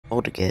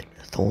Or to get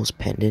Thor's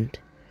Pendant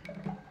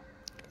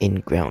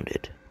in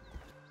Grounded.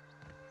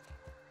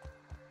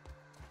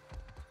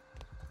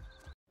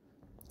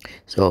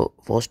 So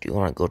first you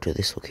want to go to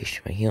this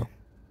location right here.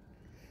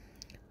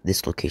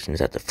 This location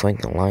is at the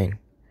Franklin line,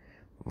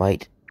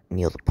 right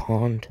near the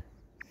pond.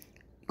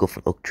 You go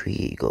from Oak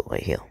Tree, you go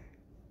right here.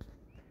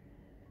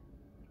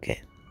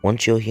 Okay,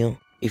 once you're here,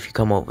 if you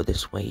come over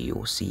this way, you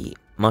will see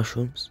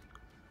mushrooms.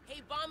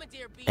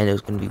 And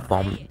there's going to be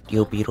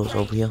bombardier beetles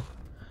over here.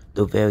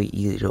 They're very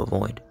easy to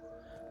avoid.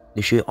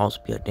 There should also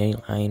be a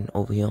dandelion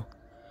over here.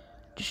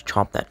 Just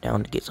chop that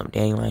down to get some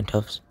dandelion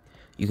tufts.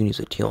 You can use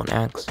a teal and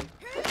axe.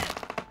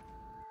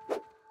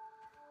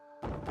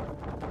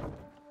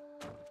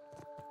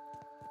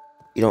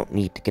 You don't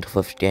need to get a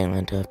fresh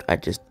dandelion tuft. I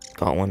just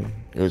got one.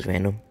 It was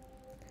random.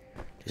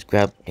 Just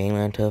grab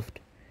dandelion tuft,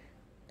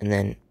 and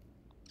then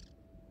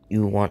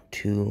you want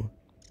to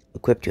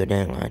equip your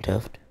dandelion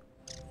tuft,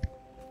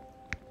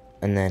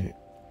 and then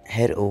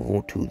head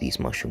over to these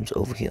mushrooms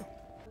over here.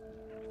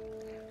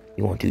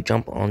 You want to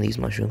jump on these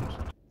mushrooms,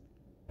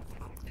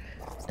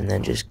 and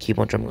then just keep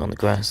on jumping on the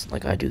grass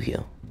like I do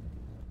here.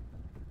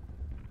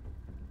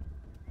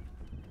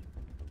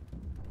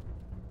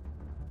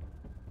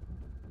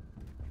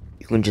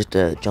 You can just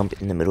jump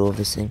in the middle of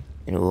this thing,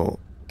 and it will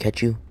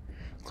catch you.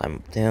 Climb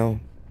up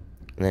down,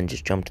 and then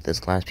just jump to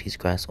this last piece of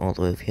grass all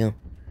the way over here.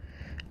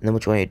 And then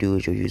what you want to do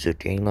is you'll use your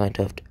dandelion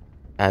tuft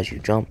as you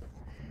jump,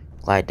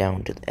 glide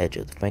down to the edge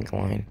of the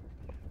Franklin line,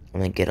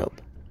 and then get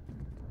up.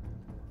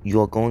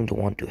 You are going to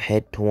want to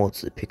head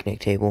towards the picnic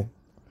table,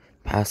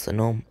 past the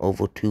gnome,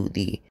 over to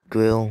the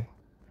grill.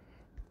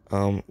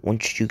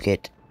 Once you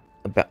get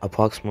about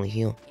approximately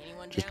here,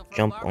 just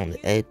jump on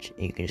the edge,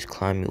 and you can just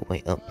climb your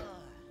way up,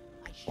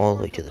 all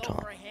the way to the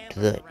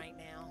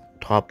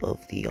top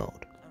of the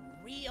yard.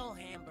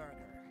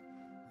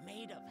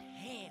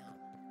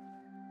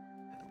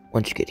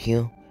 Once you get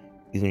here,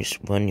 you can just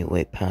run your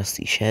way past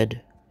the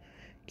shed,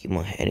 keep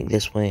on heading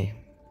this way.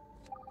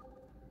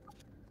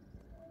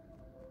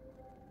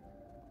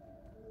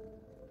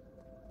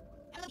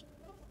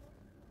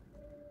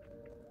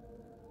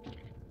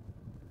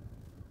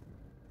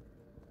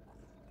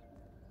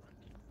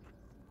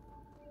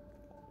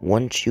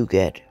 Once you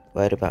get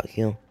right about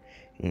here,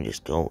 you can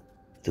just go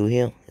through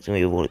here. It's gonna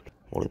be a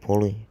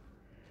roly-poly.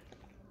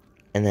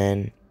 And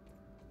then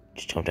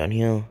just jump down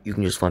here. You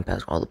can just run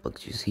past all the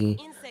bugs you see.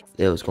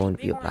 There's going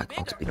to be a black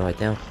ox beetle right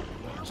there.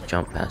 Just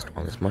jump past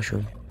on this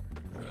mushroom.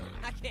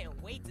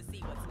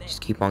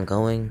 Just keep on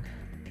going.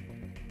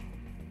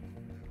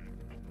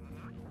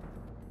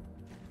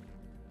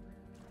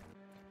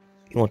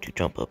 You want to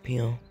jump up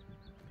here.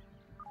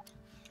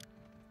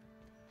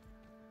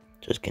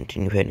 Just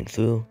continue heading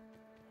through.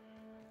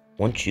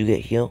 Once you get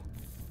here,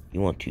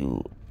 you want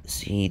to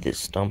see this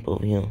stump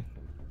over here.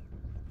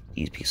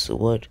 These pieces of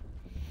wood.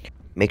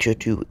 Make sure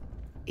to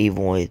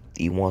avoid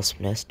the wasp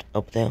nest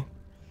up there.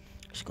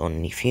 Just go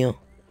underneath here.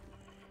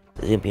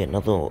 There's gonna be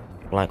another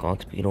black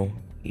ox beetle.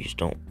 You just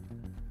don't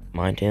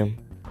mind him.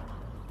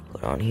 Go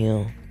down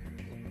here.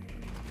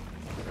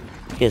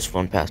 You just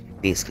run past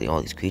basically all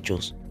these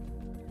creatures.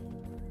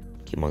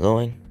 Keep on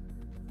going.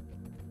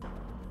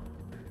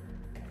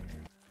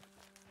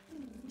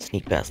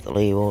 Sneak past the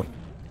label.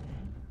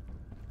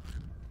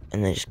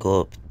 And then just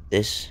go up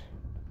this.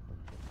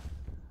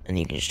 And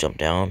you can just jump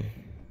down.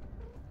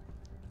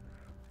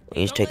 Or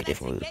you just take a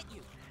different route.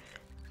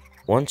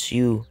 Once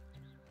you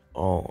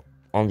are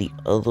on the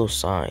other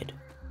side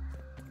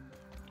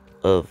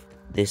of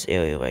this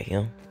area right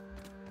here,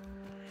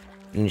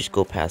 you can just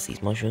go past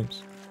these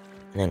mushrooms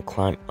and then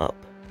climb up.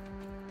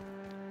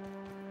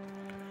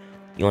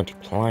 You want to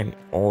climb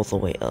all the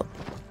way up.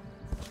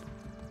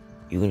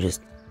 You can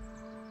just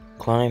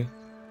climb.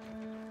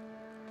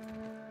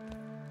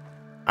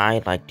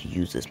 I like to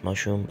use this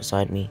mushroom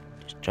beside me.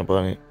 Just jump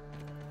on it,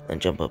 then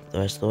jump up the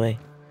rest of the way.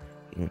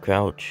 You can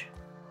crouch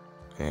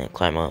and then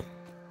climb up.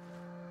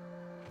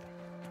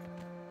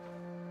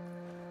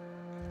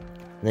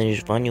 And then you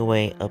just run your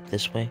way up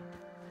this way.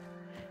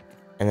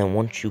 And then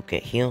once you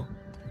get here,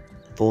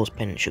 Thor's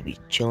Pendant should be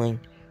chilling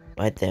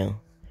right there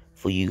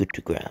for you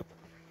to grab.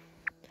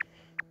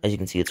 As you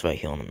can see, it's right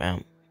here on the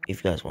map.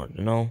 If you guys wanted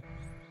to know,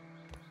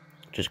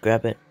 just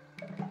grab it.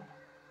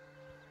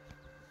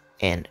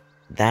 And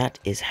that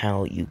is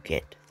how you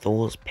get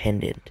Thor's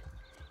Pendant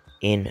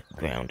in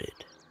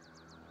Grounded.